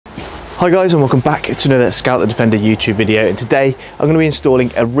Hi guys, and welcome back to another Scout the Defender YouTube video, and today I'm going to be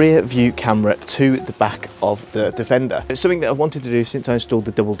installing a rear view camera to the back of the Defender. It's something that I've wanted to do since I installed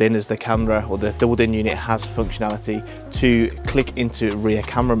the double din, as the camera or the double din unit has functionality to click into rear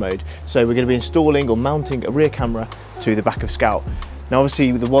camera mode. So we're going to be installing or mounting a rear camera to the back of Scout. Now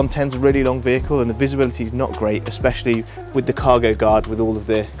obviously the 110 is a really long vehicle and the visibility is not great, especially with the cargo guard with all of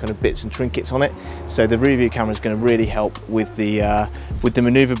the kind of bits and trinkets on it. So the rear view camera is going to really help with the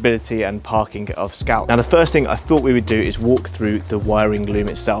maneuverability and parking of Scout. Now the first thing I thought we would do is walk through the wiring loom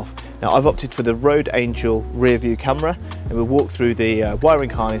itself. Now I've opted for the Road Angel rear view camera, and we'll walk through the wiring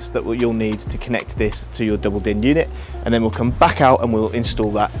harness that you'll need to connect this to your double din unit, and then we'll come back out and we'll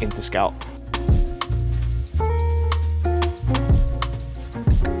install that into Scout.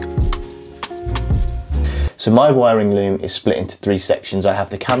 So my wiring loom is split into three sections. I have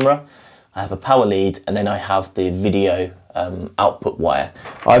the camera, I have a power lead, and then I have the video output wire.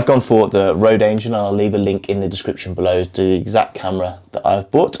 I've gone for the Road Angel, and I'll leave a link in the description below to the exact camera that I've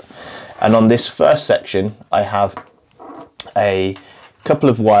bought. And on this first section, I have a couple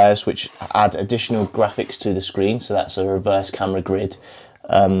of wires which add additional graphics to the screen. So that's a reverse camera grid.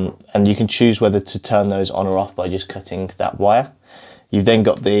 And you can choose whether to turn those on or off by just cutting that wire. You've then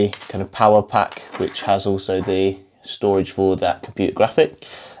got the kind of power pack, which has also the storage for that computer graphic.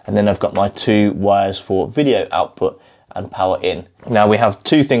 And then I've got my two wires for video output and power in. Now we have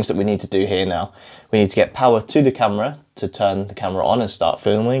two things that we need to do here now. We need to get power to the camera to turn the camera on and start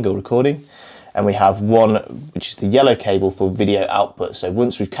filming or recording. And we have one, which is the yellow cable for video output. So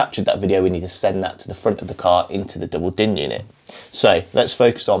once we've captured that video, we need to send that to the front of the car into the double din unit. So let's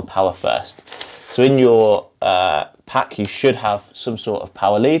focus on power first. So in your pack, you should have some sort of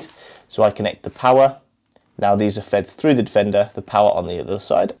power lead. So I connect the power. Now these are fed through the Defender, the power on the other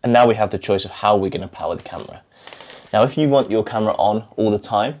side. And now we have the choice of how we're going to power the camera. Now if you want your camera on all the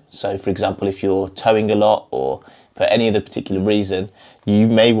time, so for example if you're towing a lot or for any other particular reason, you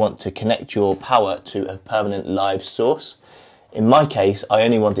may want to connect your power to a permanent live source. In my case, I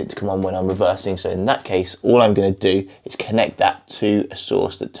only want it to come on when I'm reversing, so in that case, all I'm going to do is connect that to a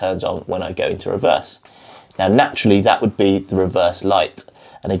source that turns on when I go into reverse. Now naturally that would be the reverse light,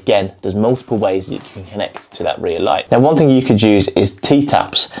 and again there's multiple ways that you can connect to that rear light. Now one thing you could use is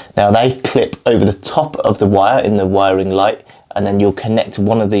T-taps. Now they clip over the top of the wire in the wiring light, and then you'll connect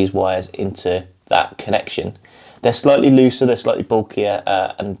one of these wires into that connection. They're slightly looser, they're slightly bulkier,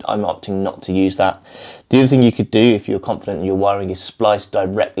 and I'm opting not to use that. The other thing you could do if you're confident in your wiring is splice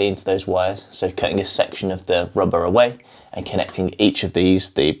directly into those wires, so cutting a section of the rubber away and connecting each of these,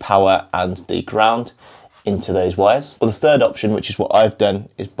 the power and the ground, into those wires. Or the third option, which is what I've done,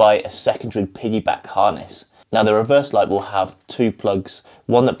 is buy a secondary piggyback harness. Now the reverse light will have two plugs,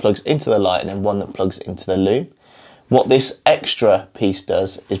 one that plugs into the light and then one that plugs into the loom. What this extra piece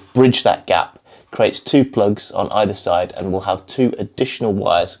does is bridge that gap, creates two plugs on either side, and we'll have two additional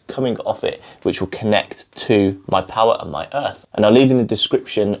wires coming off it which will connect to my power and my earth. And I'll leave in the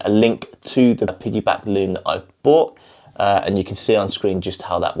description a link to the piggyback loom that I've bought, and you can see on screen just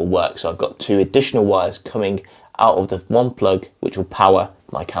how that will work. So I've got two additional wires coming out of the one plug which will power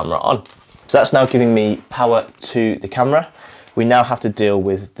my camera on. So that's now giving me power to the camera. We now have to deal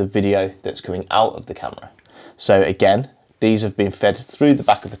with the video that's coming out of the camera. So again, these have been fed through the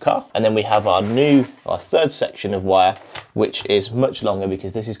back of the car, and then we have our third section of wire, which is much longer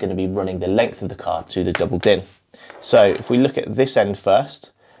because this is going to be running the length of the car to the double din. So if we look at this end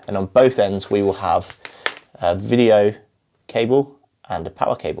first, and on both ends we will have a video cable and a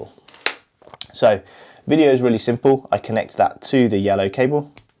power cable. So video is really simple. I connect that to the yellow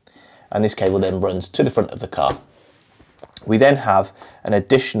cable, and this cable then runs to the front of the car. We then have an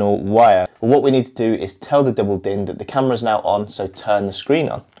additional wire. Well, what we need to do is tell the double din that the camera is now on, so turn the screen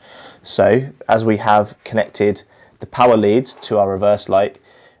on. So as we have connected the power leads to our reverse light,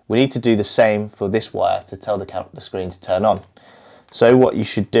 we need to do the same for this wire to tell the screen to turn on. So what you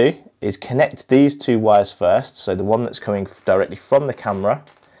should do is connect these two wires first, so the one that's coming directly from the camera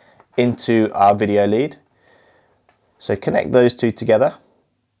into our video lead. So connect those two together.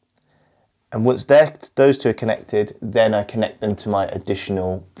 And once those two are connected, then I connect them to my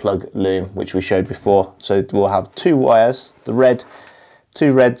additional plug loom, which we showed before. So we'll have two wires,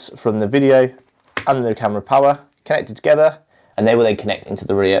 two reds from the video and the camera power connected together, and they will then connect into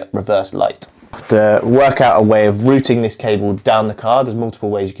the rear reverse light. To work out a way of routing this cable down the car, there's multiple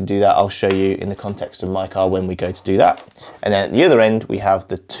ways you can do that. I'll show you in the context of my car when we go to do that. And then at the other end, we have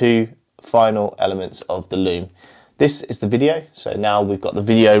the two final elements of the loom. This is the video, so now we've got the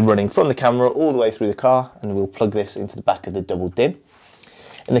video running from the camera all the way through the car, and we'll plug this into the back of the double din.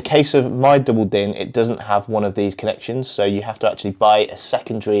 In the case of my double din, it doesn't have one of these connections, so you have to actually buy a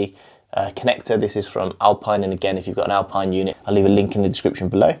secondary connector. This is from Alpine, and again, if you've got an Alpine unit, I'll leave a link in the description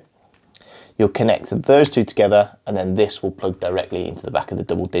below. You'll connect those two together, and then this will plug directly into the back of the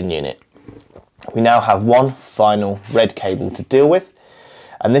double DIN unit. We now have one final red cable to deal with,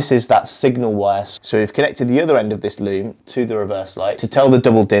 and this is that signal wire. So we've connected the other end of this loom to the reverse light to tell the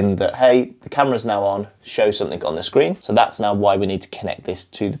double DIN that, hey, the camera's now on, show something on the screen. So that's now why we need to connect this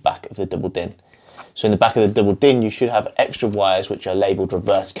to the back of the double DIN. So in the back of the double DIN, you should have extra wires which are labelled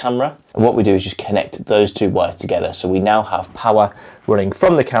reverse camera. And what we do is just connect those two wires together. So we now have power running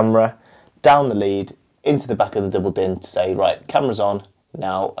from the camera, down the lead, into the back of the double DIN to say, right, camera's on,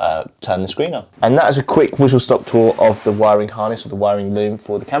 now turn the screen on. And that is a quick whistle stop tour of the wiring harness or the wiring loom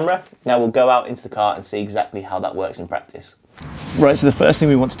for the camera. Now we'll go out into the car and see exactly how that works in practice. Right, so the first thing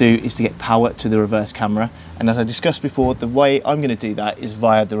we want to do is to get power to the reverse camera, and as I discussed before, the way I'm going to do that is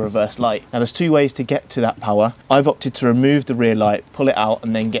via the reverse light. Now there's two ways to get to that power. I've opted to remove the rear light, pull it out,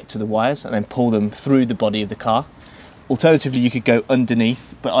 and then get to the wires and then pull them through the body of the car. Alternatively, you could go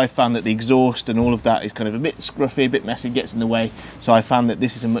underneath, but I found that the exhaust and all of that is kind of a bit scruffy, a bit messy, gets in the way. So I found that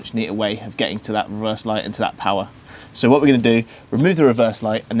this is a much neater way of getting to that reverse light and to that power. So what we're going to do, remove the reverse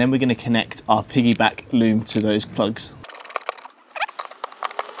light, and then we're going to connect our piggyback loom to those plugs.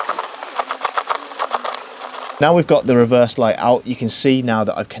 Now we've got the reverse light out, you can see now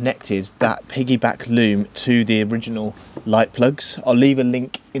that I've connected that piggyback loom to the original light plugs. I'll leave a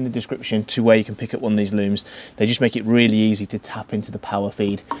link in the description to where you can pick up one of these looms. They just make it really easy to tap into the power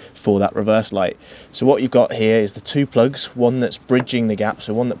feed for that reverse light. So what you've got here is the two plugs, one that's bridging the gap,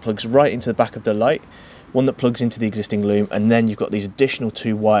 so one that plugs right into the back of the light, one that plugs into the existing loom, and then you've got these additional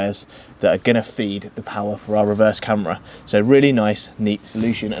two wires that are going to feed the power for our reverse camera. So really nice, neat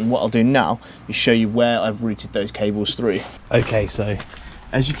solution. And what I'll do now is show you where I've routed those cables through. Okay, so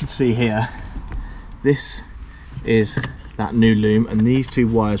as you can see here, this is that new loom, and these two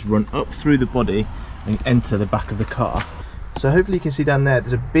wires run up through the body and enter the back of the car. So hopefully you can see down there,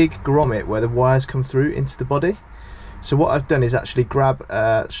 there's a big grommet where the wires come through into the body. So what I've done is actually grab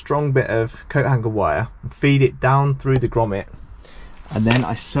a strong bit of coat hanger wire and feed it down through the grommet, and then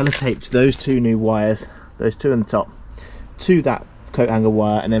I sellotaped those two new wires, those two on the top, to that coat hanger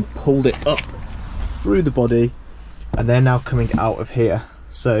wire, and then pulled it up through the body, and they're now coming out of here.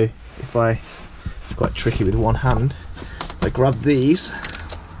 So if it's quite tricky with one hand, I grab these,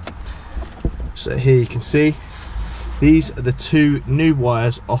 so here you can see these are the two new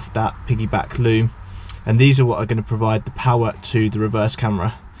wires off that piggyback loom, and these are what are going to provide the power to the reverse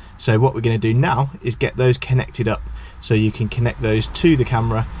camera. So what we're going to do now is get those connected up so you can connect those to the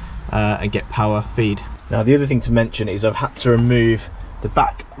camera and get power feed. Now the other thing to mention is I've had to remove the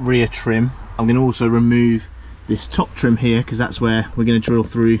back rear trim. I'm going to also remove this top trim here because that's where we're going to drill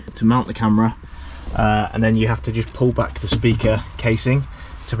through to mount the camera, and then you have to just pull back the speaker casing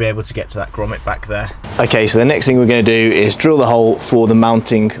to be able to get to that grommet back there. Okay, so the next thing we're going to do is drill the hole for the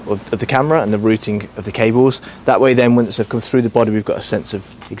mounting of the camera and the routing of the cables. That way then, once they've come through the body, we've got a sense of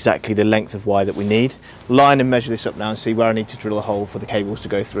exactly the length of wire that we need. Line and measure this up now and see where I need to drill a hole for the cables to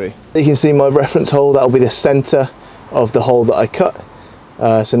go through. You can see my reference hole, that'll be the center of the hole that I cut.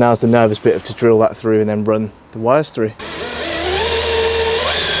 So now's the nervous bit of to drill that through and then run the wires through.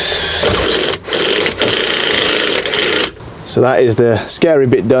 So that is the scary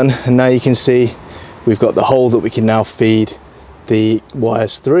bit done, and now you can see we've got the hole that we can now feed the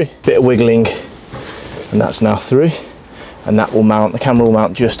wires through. Bit of wiggling and that's now through, and that will mount, the camera will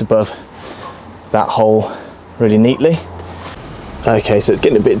mount just above that hole really neatly. Okay, so it's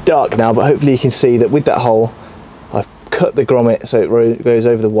getting a bit dark now, but hopefully you can see that with that hole I've cut the grommet so it goes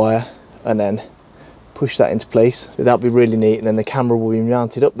over the wire and then push that into place. That'll be really neat, and then the camera will be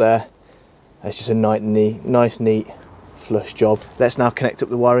mounted up there. It's just a nice neat flush job. Let's now connect up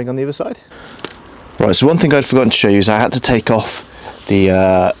the wiring on the other side. Right, so one thing I'd forgotten to show you is I had to take off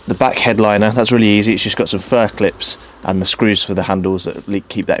the back headliner. That's really easy, it's just got some fur clips and the screws for the handles that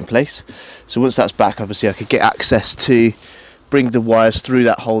keep that in place. So once that's back, obviously I could get access to bring the wires through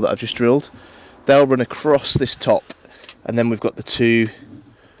that hole that I've just drilled. They'll run across this top, and then we've got the two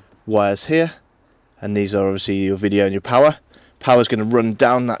wires here, and these are obviously your video and your power. Power's going to run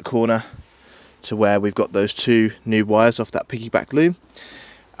down that corner to where we've got those two new wires off that piggyback loom,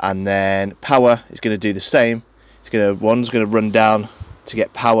 and then power is going to do the same. One's going to run down to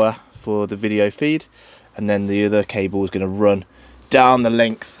get power for the video feed, and then the other cable is going to run down the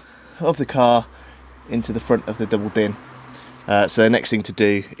length of the car into the front of the double DIN. So the next thing to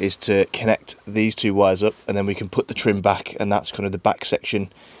do is to connect these two wires up, and then we can put the trim back, and that's kind of the back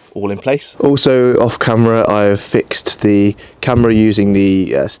section all in place. Also off camera, I've fixed the camera using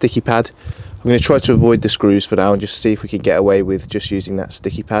the sticky pad I'm going to try to avoid the screws for now and just see if we can get away with just using that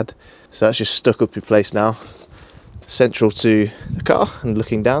sticky pad. So that's just stuck up in place now, central to the car and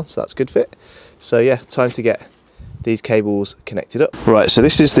looking down, so that's good fit. So yeah, time to get these cables connected up. Right, so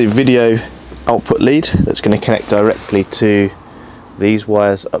this is the video output lead that's going to connect directly to these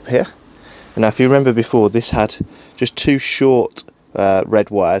wires up here. And now if you remember before, this had just two short red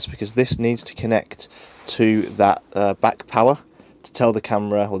wires because this needs to connect to that back power to tell the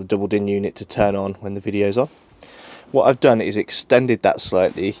camera or the double DIN unit to turn on when the video's on. What I've done is extended that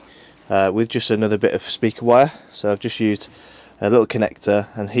slightly with just another bit of speaker wire. So I've just used a little connector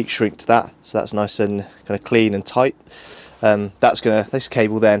and heat shrinked that, so that's nice and kind of clean and tight. This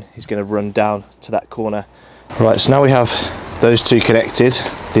cable then is going to run down to that corner. Right, so now we have those two connected,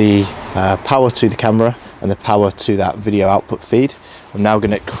 the power to the camera and the power to that video output feed. I'm now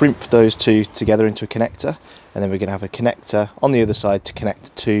going to crimp those two together into a connector, and then we're going to have a connector on the other side to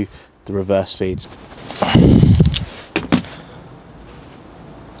connect to the reverse feeds.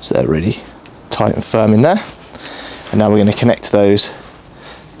 So they're really tight and firm in there. And now we're going to connect those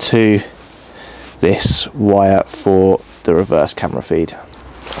to this wire for the reverse camera feed.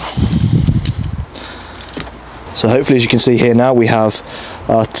 So hopefully, as you can see here now, we have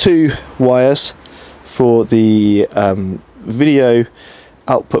our two wires for the video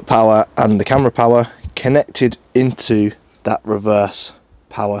output power and the camera power connected into that reverse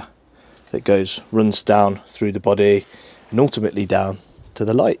power that runs down through the body and ultimately down to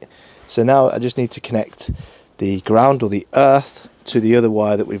the light. So now I just need to connect the ground or the earth to the other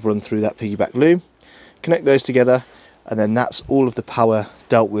wire that we've run through that piggyback loom, connect those together, and then that's all of the power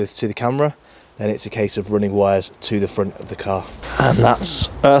dealt with to the camera. Then it's a case of running wires to the front of the car, and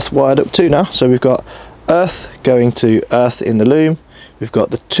that's earth wired up too now. So we've got earth going to earth in the loom, we've got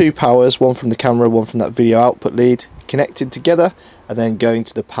the two powers, one from the camera, one from that video output lead, connected together and then going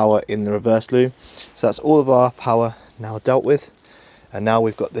to the power in the reverse loom. So that's all of our power now dealt with, and now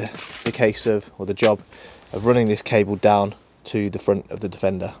we've got the case of, or the job of running this cable down to the front of the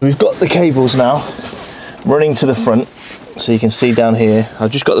Defender. We've got the cables now running to the front, so you can see down here,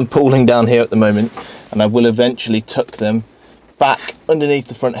 I've just got them pulling down here at the moment, and I will eventually tuck them back underneath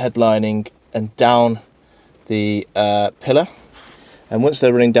the front headlining and down the pillar. And once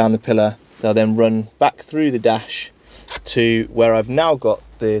they're running down the pillar, they'll then run back through the dash to where I've now got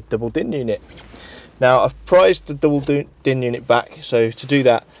the double DIN unit. Now I've prized the double DIN unit back, so to do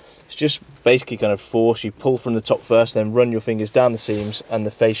that, it's just basically kind of force. You pull from the top first, then run your fingers down the seams and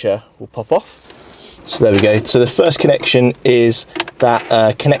the fascia will pop off. So there we go. So the first connection is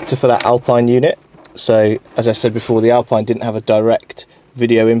that connector for that Alpine unit. So as I said before, the Alpine didn't have a direct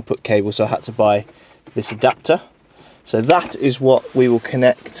video input cable, so I had to buy this adapter. So that is what we will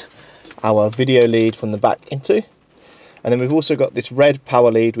connect our video lead from the back into. And then we've also got this red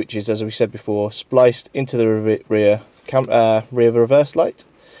power lead, which is, as we said before, spliced into the rear reverse light.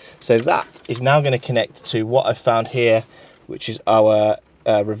 So that is now going to connect to what I've found here, which is our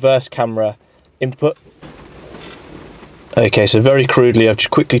reverse camera input. Okay, so very crudely, I've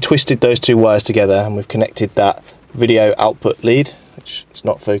just quickly twisted those two wires together and we've connected that video output lead, which is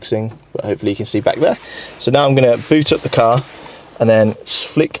not focusing, but hopefully you can see back there. So now I'm going to boot up the car and then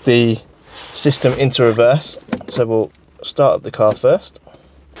flick the system into reverse. So we'll start up the car first.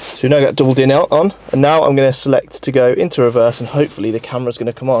 So we've now got double DIN out on, and now I'm going to select to go into reverse, and hopefully the camera's going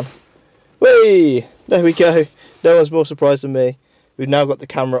to come on. Whee! There we go. No one's more surprised than me. We've now got the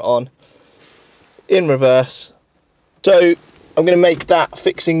camera on in reverse. So I'm going to make that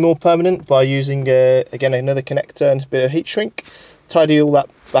fixing more permanent by using again another connector and a bit of heat shrink. Tidy all that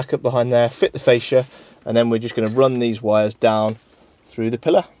back up behind there, fit the fascia, and then we're just going to run these wires down through the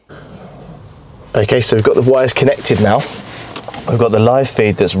pillar. Okay, so we've got the wires connected now. We've got the live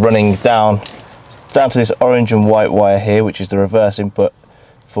feed that's running down to this orange and white wire here, which is the reverse input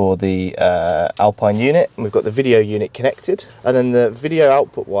for the Alpine unit. And we've got the video unit connected, and then the video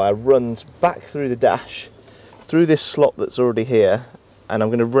output wire runs back through the dash, through this slot that's already here, and I'm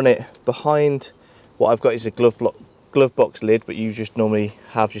going to run it behind what I've got is a glove box lid, but you just normally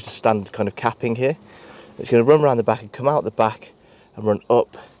have just a standard kind of capping here. It's going to run around the back and come out the back and run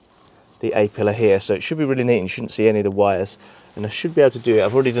up the A pillar here, so it should be really neat and you shouldn't see any of the wires, and I should be able to do it.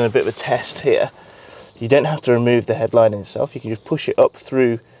 I've already done a bit of a test here. You don't have to remove the headline itself, you can just push it up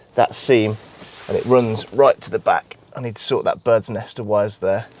through that seam and it runs right to the back. I need to sort that bird's nest of wires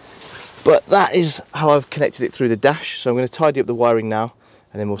there, but that is how I've connected it through the dash. So I'm going to tidy up the wiring now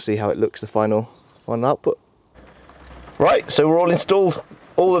and then we'll see how it looks, the final output. Right, so we're all installed,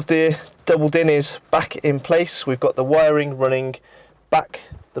 all of the double DIN is back in place. We've got the wiring running back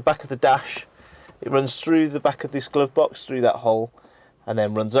the back of the dash. It runs through the back of this glove box, through that hole, and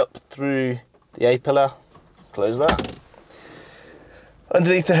then runs up through the A-pillar, close that.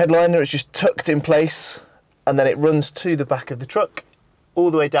 Underneath the headliner, it's just tucked in place, and then it runs to the back of the truck,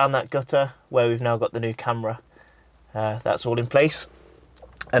 all the way down that gutter where we've now got the new camera. That's all in place.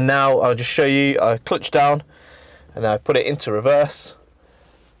 And now I'll just show you, I clutch down and then I put it into reverse,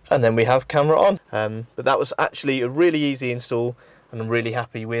 and then we have camera on. But that was actually a really easy install, and I'm really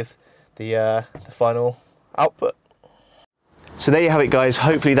happy with the final output. So there you have it, guys.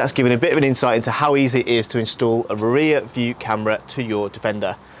 Hopefully that's given a bit of an insight into how easy it is to install a rear view camera to your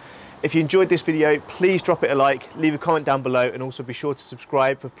Defender. If you enjoyed this video, please drop it a like, leave a comment down below, and also be sure to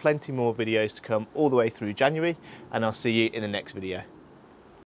subscribe for plenty more videos to come all the way through January, and I'll see you in the next video.